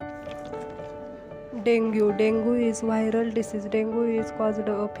Dengue. Dengue is viral disease. Dengue is caused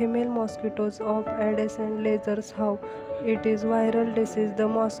a female mosquitoes of Aedes and lasers. How? It is viral disease. The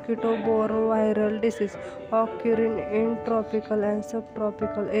mosquito-borne viral disease occurring in tropical and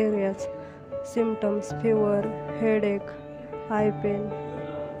subtropical areas. Symptoms: fever, headache, eye pain,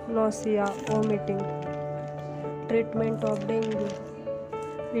 nausea, vomiting. Treatment of dengue.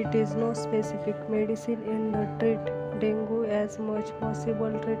 It is no specific medicine in the treat dengue as much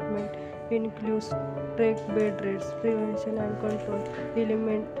possible. Treatment includes take bed rest, prevention and control,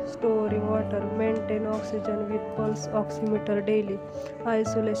 element storing water, maintain oxygen with pulse oximeter daily,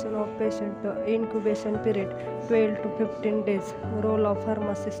 isolation of patient, incubation period 12 to 15 days, role of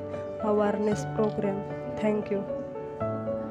pharmacist, awareness program. Thank you.